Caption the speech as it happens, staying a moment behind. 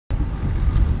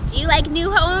you like new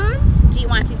homes? Do you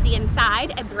want to see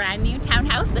inside a brand new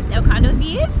townhouse with no condo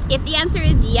views? If the answer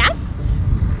is yes,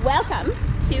 welcome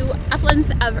to Uplands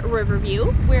of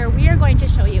Riverview, where we are going to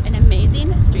show you an amazing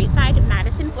Streetside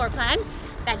Madison floor plan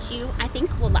that you, I think,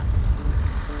 will love.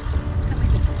 Come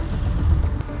with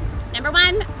me. Number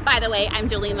one, by the way, I'm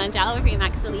Jolene with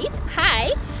Remax Elite.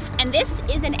 Hi, and this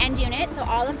is an end unit, so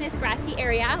all of this grassy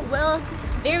area will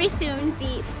very soon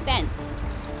be fenced.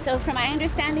 So from my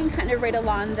understanding, kind of right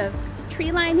along the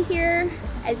tree line here,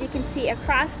 as you can see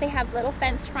across, they have little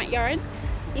fenced front yards.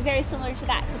 Be very similar to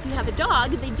that. So if you have a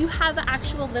dog, they do have an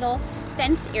actual little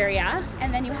fenced area,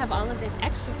 and then you have all of this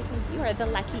extra because you are the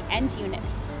lucky end unit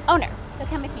owner. So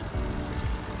come with me.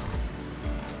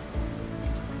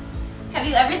 Have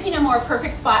you ever seen a more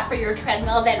perfect spot for your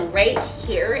treadmill than right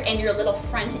here in your little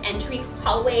front entry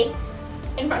hallway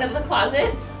in front of the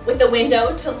closet with the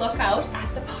window to look out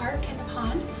at the park and the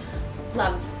pond?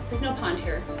 Love. There's no pond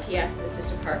here. P.S. It's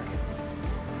just a park.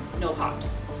 No pond.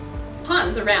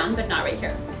 Ponds around, but not right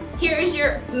here. Here's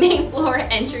your main floor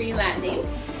entry landing,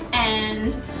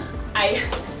 and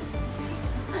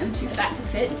I'm too fat to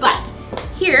fit, but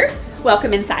here,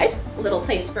 welcome inside. A little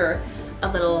place for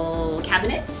a little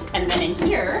cabinet, and then in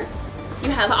here, you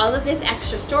have all of this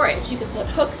extra storage. You could put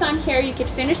hooks on here. You could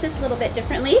finish this a little bit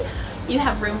differently. You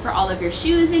have room for all of your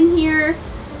shoes in here.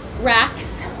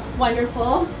 Racks,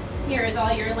 wonderful. Here is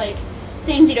all your like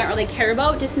things you don't really care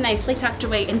about, just nicely tucked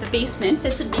away in the basement.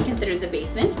 This would be considered the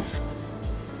basement.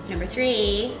 Number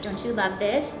three, don't you love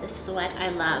this? This is what I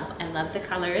love. I love the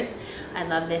colors. I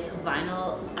love this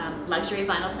vinyl, luxury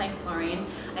vinyl plank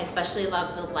flooring. I especially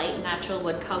love the light natural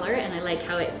wood color, and I like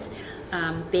how it's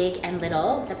big and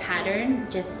little. The pattern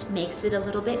just makes it a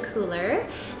little bit cooler,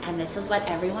 and this is what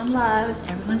everyone loves.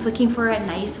 Everyone's looking for a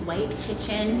nice white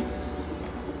kitchen.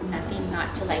 Nothing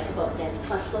not to like about this.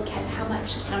 Plus look at how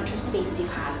much counter space you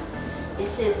have.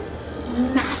 This is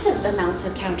massive amounts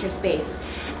of counter space.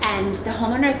 And the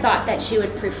homeowner thought that she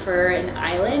would prefer an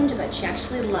island, but she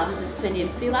actually loves this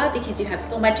peninsula because you have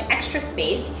so much extra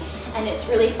space and it's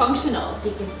really functional. So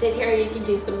you can sit here, you can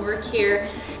do some work here.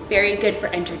 Very good for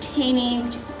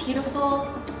entertaining, just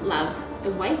beautiful. Love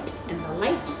the white and the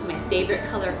light, my favorite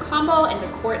color combo, and the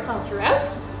quartz all throughout.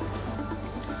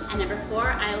 And number four,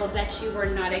 I will bet you were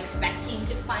not expecting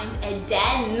to find a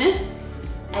den,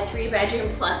 a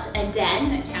 3-bedroom plus a den,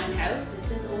 a townhouse.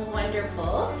 This is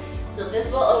wonderful. So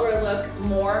this will overlook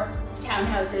more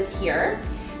townhouses here,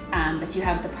 but you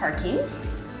have the parking,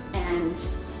 and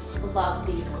love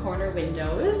these corner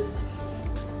windows.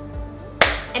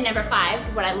 And number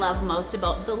five, what I love most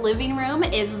about the living room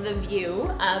is the view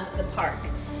of the park.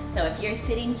 So if you're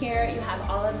sitting here, you have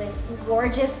all of this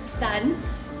gorgeous sun.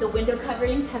 The window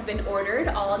coverings have been ordered.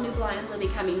 All new blinds will be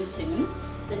coming soon.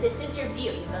 But this is your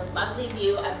view. You have a lovely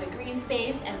view of the green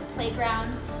space and the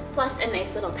playground, plus a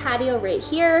nice little patio right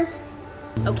here.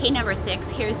 Okay, number six,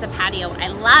 here's the patio. I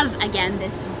love, again,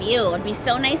 this view. It'd be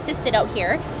so nice to sit out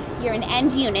here. You're an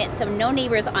end unit, so no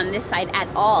neighbors on this side at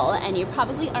all, and you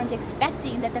probably aren't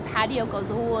expecting that the patio goes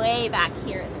way back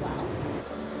here as well.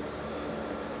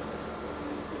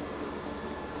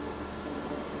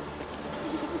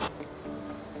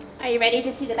 Are you ready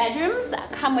to see the bedrooms?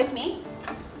 Come with me.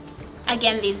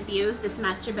 Again, these views, this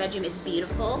master bedroom is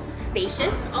beautiful,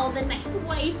 spacious, all the nice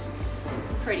white,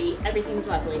 pretty, everything's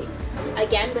lovely.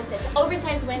 Again, with this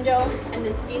oversized window and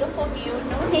this beautiful view,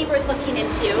 no neighbors looking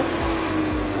into.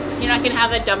 You're not gonna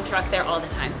have a dump truck there all the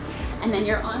time. And then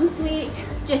your ensuite,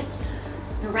 just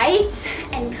bright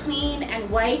and clean and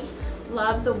white.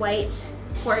 Love the white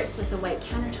quartz with the white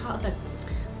countertop, the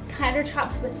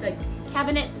countertops with the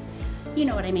cabinets. You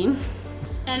know what I mean.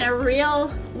 And a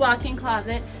real walk-in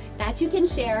closet that you can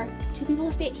share. 2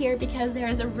 people fit here because there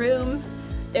is a room.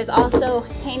 There's also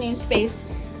hanging space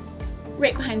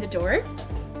right behind the door.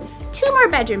 2 more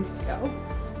bedrooms to go.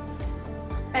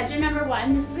 Bedroom number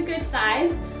one, this is a good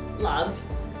size. Love.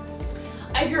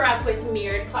 I grew up with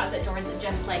mirrored closet doors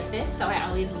just like this, so I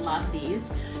always love these.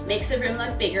 Makes the room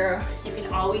look bigger. You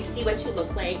can always see what you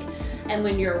look like. And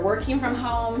when you're working from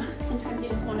home, sometimes you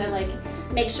just want to like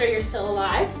make sure you're still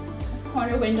alive.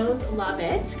 Corner windows, love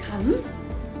it. Come.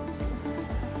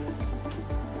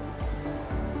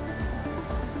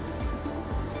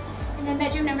 And then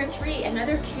bedroom number three,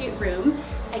 another cute room.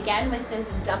 Again, with this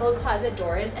double closet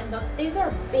doors, and look, these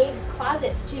are big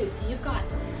closets too. So you've got,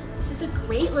 this is a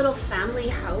great little family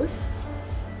house.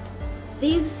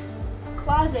 These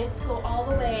closets go all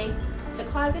the way, the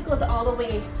closet goes all the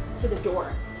way to the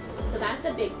door. So that's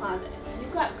a big closet. So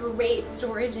you've got great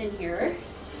storage in here.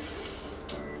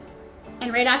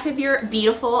 And right off of your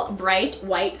beautiful, bright,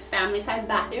 white, family-size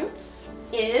bathroom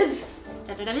is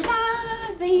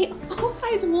The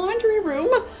full-size laundry room.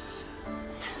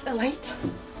 The light.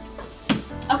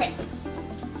 Okay,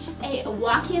 a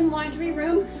walk-in laundry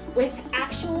room with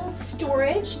actual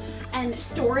storage and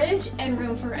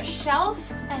room for a shelf,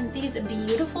 and these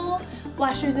beautiful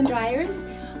washers and dryers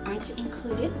aren't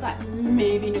included but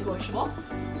maybe negotiable.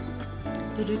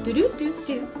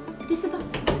 This is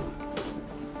awesome.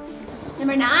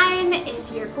 Number 9,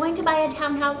 if you're going to buy a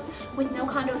townhouse with no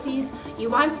condo fees, you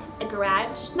want a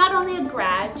garage. Not only a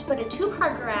garage, but a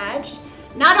 2-car garage.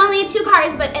 Not only 2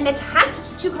 cars, but an attached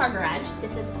 2-car garage.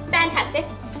 This is fantastic.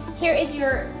 Here is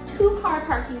your 2-car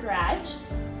parking garage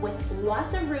with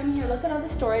lots of room here. Look at all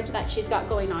the storage that she's got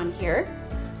going on here.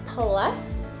 Plus,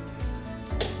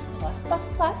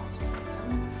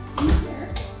 here,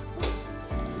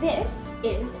 this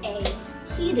is a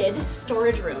heated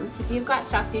storage room. So if you've got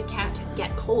stuff you can't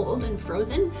get cold and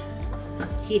frozen,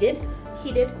 heated.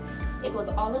 It goes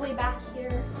all the way back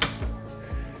here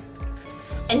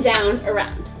and down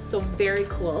around. So very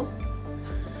cool.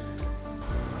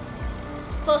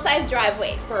 Full-size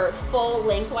driveway for full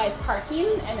lengthwise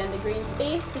parking, and then the green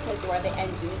space because you are the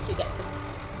end unit, you get the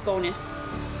bonus,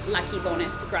 lucky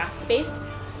bonus grass space.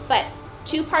 But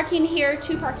 2 parking here,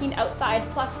 2 parking outside,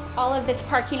 plus all of this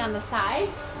parking on the side.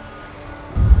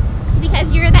 So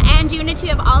because you're the end unit, you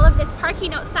have all of this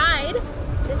parking outside.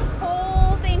 This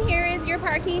whole thing here is your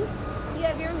parking. You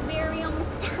have your very own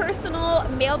personal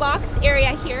mailbox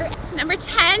area here. Number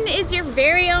 10 is your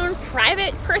very own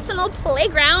private personal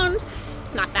playground.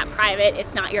 It's not that private,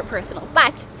 it's not your personal,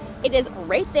 but it is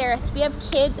right there. So if you have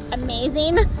kids,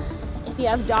 amazing. If you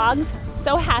have dogs,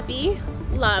 so happy.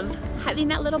 Love having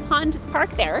that little pond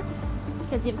park there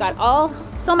because you've got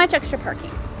so much extra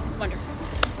parking. It's wonderful.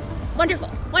 Wonderful,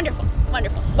 wonderful,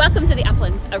 wonderful. Welcome to the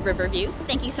Uplands of Riverview.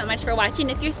 Thank you so much for watching.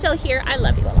 If you're still here, I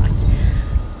love you a lot.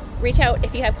 Reach out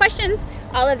if you have questions.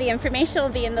 All of the information will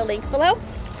be in the link below.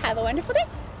 Have a wonderful day.